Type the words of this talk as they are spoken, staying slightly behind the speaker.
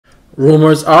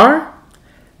Rumors are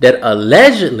that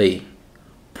allegedly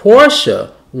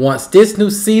Porsha wants this new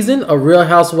season of Real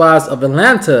Housewives of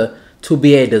Atlanta to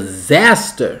be a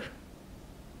disaster.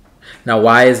 Now,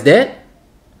 why is that?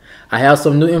 I have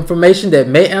some new information that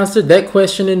may answer that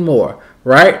question and more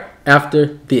right after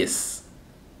this.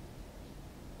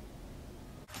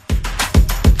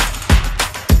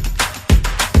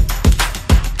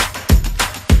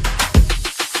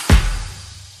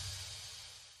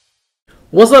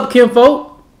 What's up,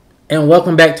 kinfolk, and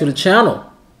welcome back to the channel.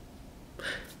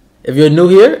 If you're new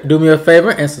here, do me a favor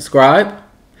and subscribe.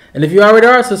 And if you already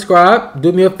are subscribed,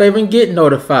 do me a favor and get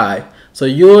notified so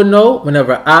you'll know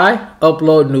whenever I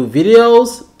upload new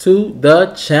videos to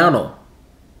the channel.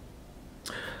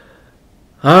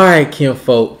 Alright,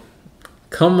 kinfolk,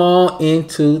 come on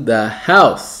into the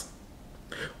house.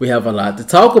 We have a lot to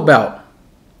talk about.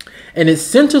 And it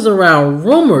centers around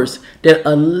rumors that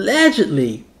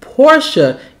allegedly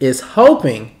Porsha is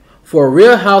hoping for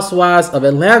Real Housewives of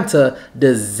Atlanta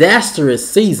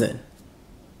disastrous season.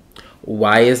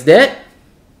 Why is that?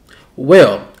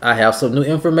 Well, I have some new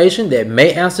information that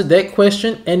may answer that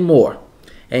question and more.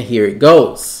 And here it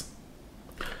goes.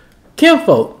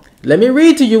 Kinfolk, let me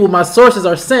read to you what my sources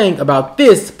are saying about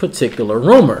this particular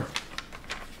rumor.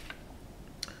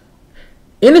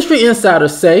 Industry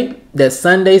insiders say that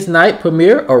Sunday's night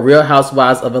premiere of Real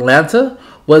Housewives of Atlanta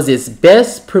was its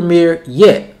best premiere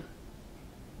yet.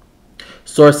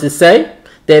 Sources say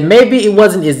that maybe it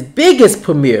wasn't its biggest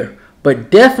premiere,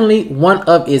 but definitely one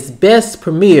of its best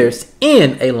premieres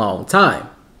in a long time.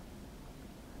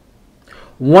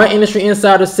 One industry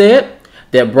insider said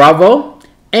that Bravo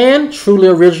and Truly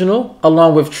Original,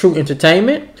 along with True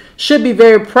Entertainment, should be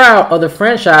very proud of the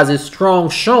franchise's strong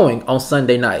showing on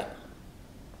Sunday night.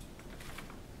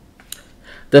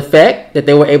 The fact that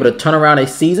they were able to turn around a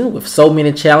season with so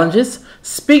many challenges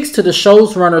speaks to the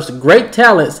show's runners' great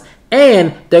talents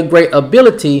and their great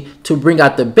ability to bring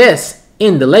out the best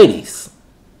in the ladies.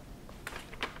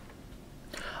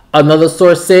 Another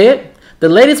source said the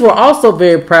ladies were also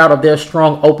very proud of their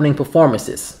strong opening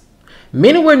performances.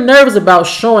 Many were nervous about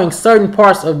showing certain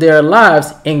parts of their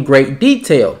lives in great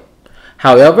detail.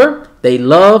 However, they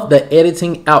loved the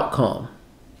editing outcome.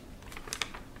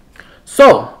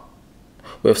 So,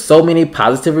 with so many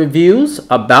positive reviews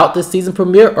about the season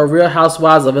premiere of Real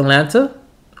Housewives of Atlanta,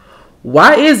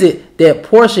 why is it that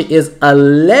Porsha is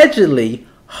allegedly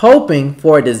hoping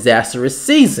for a disastrous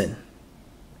season?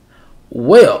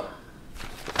 Well,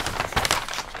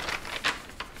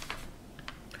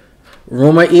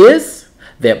 rumor is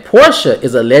that Porsha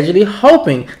is allegedly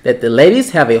hoping that the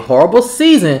ladies have a horrible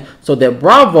season so that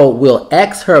Bravo will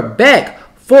ask her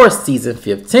back for season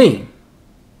 15.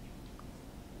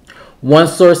 One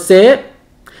source said,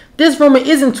 this rumor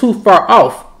isn't too far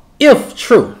off, if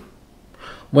true.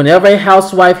 Whenever a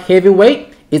housewife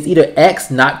heavyweight is either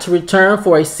asked not to return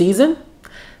for a season,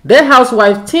 that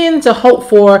housewife tends to hope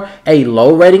for a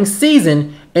low rating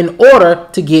season in order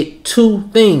to get two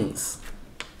things.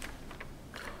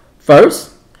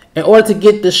 First, in order to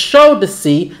get the show to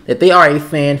see that they are a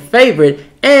fan favorite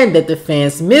and that the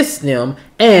fans miss them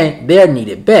and they're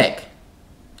needed back.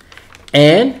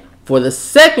 And for the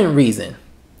second reason,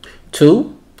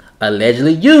 to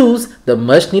allegedly use the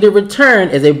much needed return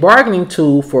as a bargaining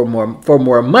tool for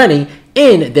more money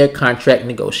in their contract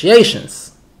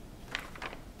negotiations.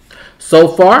 So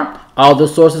far, all the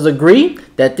sources agree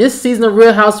that this season of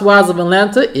Real Housewives of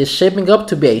Atlanta is shaping up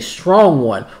to be a strong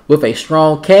one with a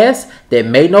strong cast that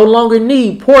may no longer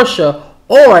need Porsha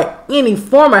or any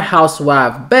former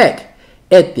housewife back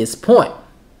at this point.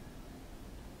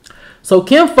 So,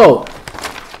 kinfolk,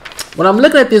 when I'm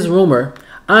looking at this rumor,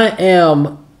 I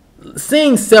am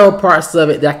seeing several parts of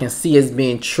it that I can see as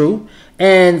being true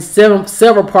and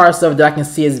several parts of it that I can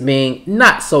see as being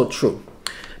not so true.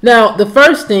 Now, the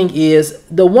first thing is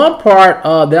the one part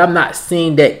that I'm not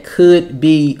seeing that could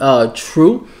be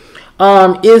true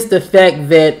is the fact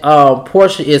that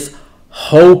Porsha is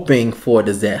hoping for a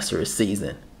disastrous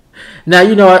season. Now,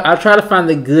 you know, I try to find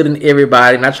the good in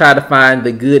everybody and I try to find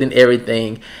the good in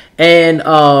everything. And,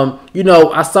 you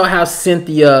know, I saw how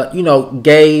Cynthia, you know,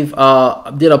 did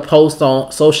a post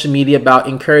on social media about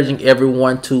encouraging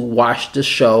everyone to watch the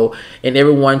show and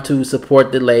everyone to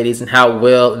support the ladies and how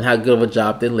well and how good of a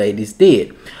job the ladies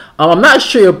did. I'm not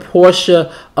sure if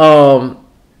Porsha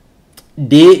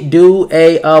did do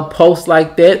a post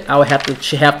like that. I would have to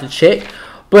check.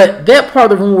 But that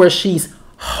part of the room where she's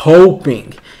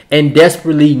hoping and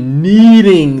desperately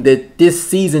needing this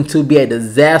season to be a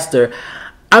disaster,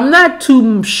 I'm not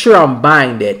too sure I'm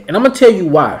buying that. And I'm going to tell you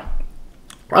why.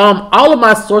 All of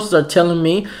my sources are telling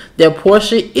me that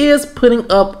Porsha is putting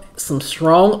up some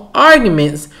strong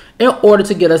arguments in order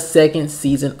to get a second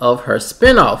season of her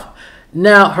spinoff.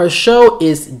 Now, her show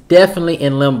is definitely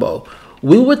in limbo.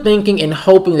 We were thinking and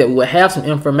hoping that we would have some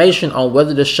information on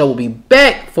whether the show will be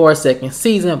back for a second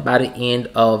season by the end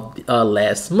of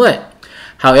last month.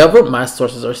 However, my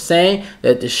sources are saying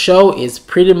that the show is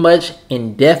pretty much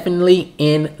indefinitely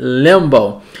in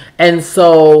limbo. And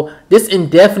so this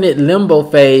indefinite limbo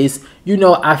phase, you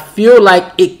know, I feel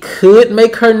like it could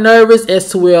make her nervous as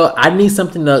to, well, I need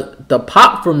something to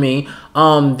pop for me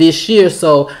this year,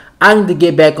 so I need to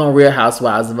get back on Real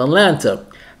Housewives of Atlanta.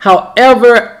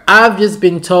 However, I've just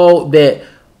been told that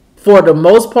for the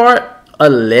most part,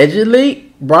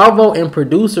 allegedly, Bravo and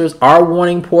producers are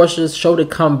wanting Porsha's show to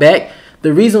come back.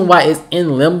 The reason why it's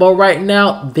in limbo right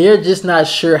now, they're just not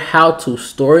sure how to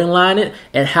storyline it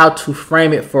and how to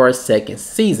frame it for a second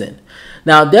season.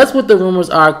 Now, that's what the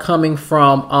rumors are coming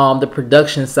from the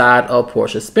production side of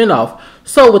Porsha's spinoff.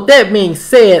 So with that being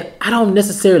said, I don't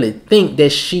necessarily think that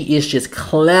she is just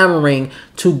clamoring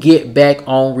to get back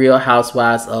on Real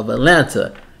Housewives of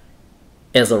Atlanta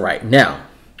as of right now.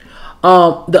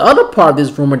 The other part of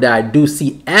this rumor that I do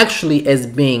see actually as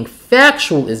being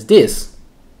factual is this.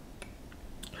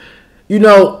 You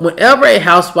know, whenever a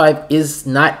housewife is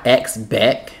not asked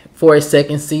back for a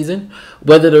second season,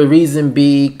 whether the reason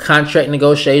be contract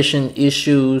negotiation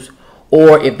issues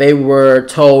or if they were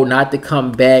told not to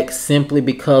come back simply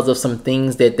because of some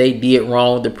things that they did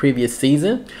wrong the previous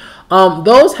season,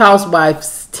 those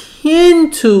housewives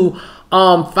tend to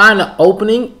find an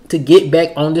opening to get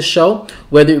back on the show,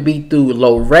 whether it be through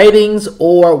low ratings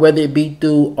or whether it be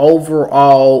through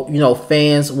overall, you know,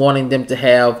 fans wanting them to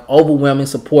have overwhelming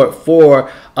support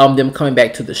for them coming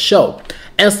back to the show.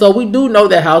 And so we do know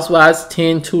that housewives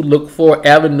tend to look for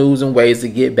avenues and ways to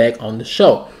get back on the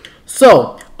show.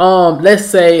 So let's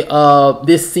say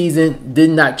this season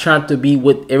did not turn out to be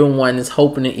what everyone is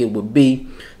hoping it would be.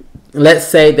 Let's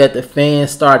say that the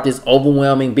fans start this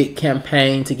overwhelming big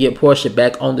campaign to get Porsha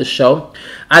back on the show.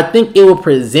 I think it will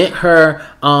present her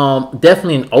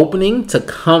definitely an opening to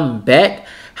come back.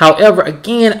 However,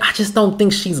 again, I just don't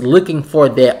think she's looking for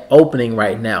that opening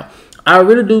right now. I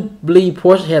really do believe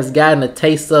Porsha has gotten a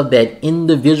taste of that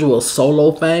individual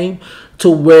solo fame to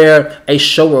where a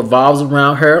show revolves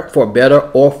around her for better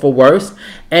or for worse.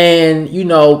 And, you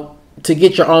know, to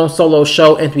get your own solo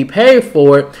show and to be paid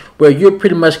for it, where you're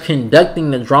pretty much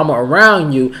conducting the drama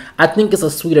around you, I think it's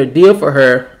a sweeter deal for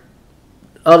her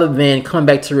other than coming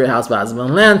back to Real Housewives of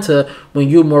Atlanta when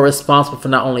you're more responsible for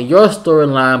not only your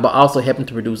storyline, but also helping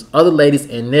to produce other ladies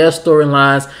in their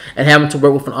storylines and having to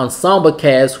work with an ensemble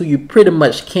cast who you pretty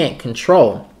much can't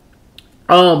control.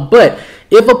 But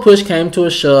if a push came to a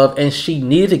shove and she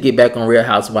needed to get back on Real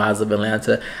Housewives of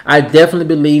Atlanta, I definitely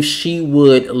believe she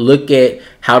would look at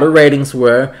how the ratings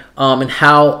were and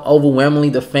how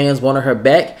overwhelmingly the fans wanted her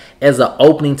back as an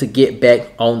opening to get back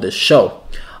on the show.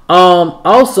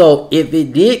 Also, if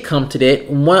it did come to that,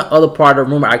 one other part of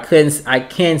the rumor I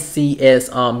can see as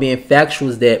being factual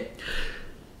is that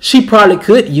she probably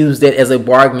could use that as a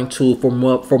bargaining tool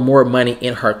for more money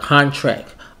in her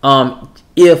contract.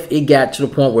 If it got to the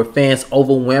point where fans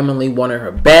overwhelmingly wanted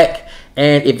her back,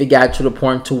 and if it got to the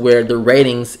point to where the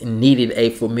ratings needed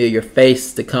a familiar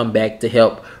face to come back to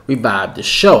help revive the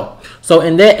show. So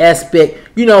in that aspect,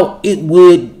 you know, it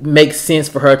would make sense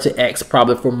for her to ask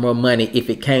probably for more money if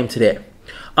it came to that.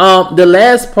 The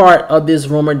last part of this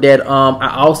rumor that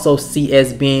I also see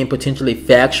as being potentially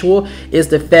factual is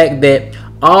the fact that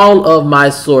all of my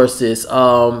sources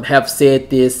have said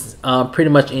this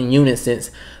pretty much in unison,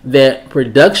 that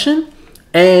production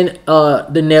and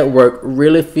the network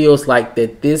really feels like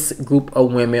that this group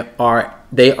of women are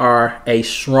a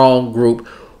strong group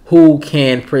who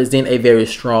can present a very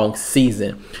strong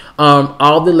season.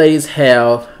 All the ladies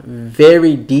have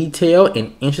very detailed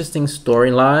and interesting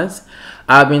storylines.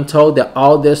 I've been told that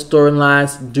all their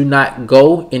storylines do not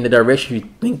go in the direction you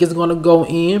think it's going to go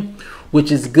in,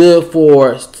 which is good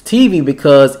for TV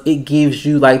because it gives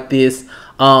you like this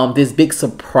big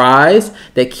surprise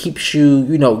that keeps you,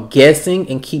 you know, guessing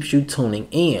and keeps you tuning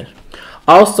in.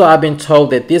 Also, I've been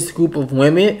told that this group of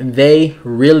women, they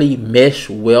really mesh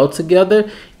well together,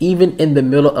 even in the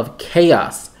middle of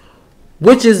chaos,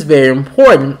 which is very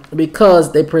important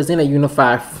because they present a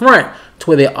unified front to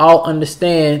where they all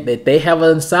understand that they have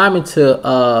an assignment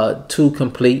to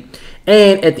complete.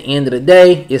 And at the end of the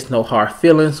day, it's no hard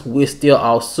feelings. We're still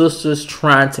all sisters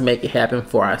trying to make it happen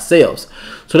for ourselves.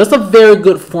 So that's a very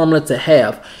good formula to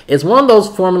have. It's one of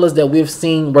those formulas that we've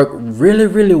seen work really,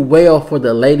 really well for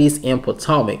the ladies in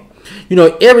Potomac. You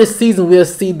know, every season we'll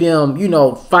see them, you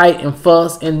know, fight and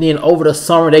fuss, and then over the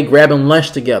summer they grabbing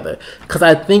lunch together. Because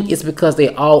I think it's because they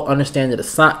all understand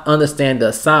the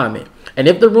assignment. And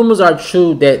if the rumors are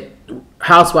true that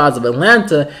Housewives of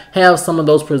Atlanta have some of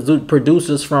those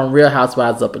producers from Real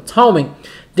Housewives of Potomac,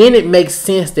 then it makes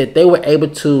sense that they were able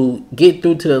to get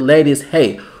through to the ladies,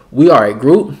 hey, we are a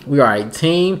group, we are a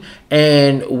team,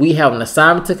 and we have an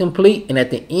assignment to complete. And at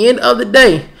the end of the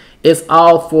day, it's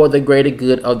all for the greater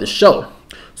good of the show.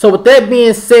 So with that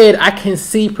being said, I can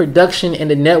see production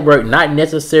and the network not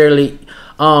necessarily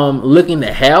looking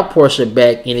to have Porsha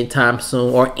back anytime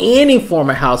soon, or any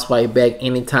former housewife back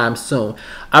anytime soon.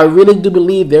 I really do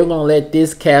believe they're going to let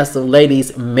this cast of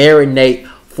ladies marinate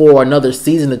for another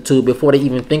season or two before they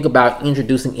even think about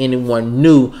introducing anyone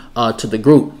new to the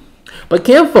group. But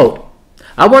kinfolk,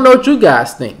 I want to know what you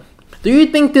guys think. Do you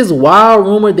think this wild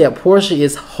rumor that Porsha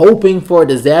is hoping for a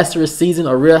disastrous season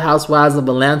of Real Housewives of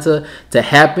Atlanta to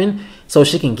happen so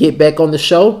she can get back on the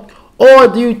show? Or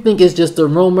do you think it's just a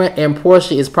rumor and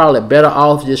Porsha is probably better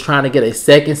off just trying to get a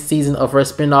second season of her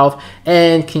spinoff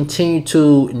and continue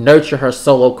to nurture her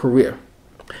solo career?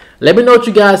 Let me know what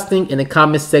you guys think in the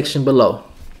comment section below.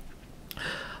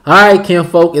 Alright,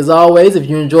 kinfolk, as always, if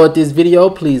you enjoyed this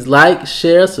video, please like,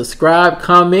 share, subscribe,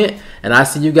 comment, and I'll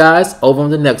see you guys over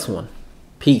on the next one.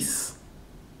 Peace.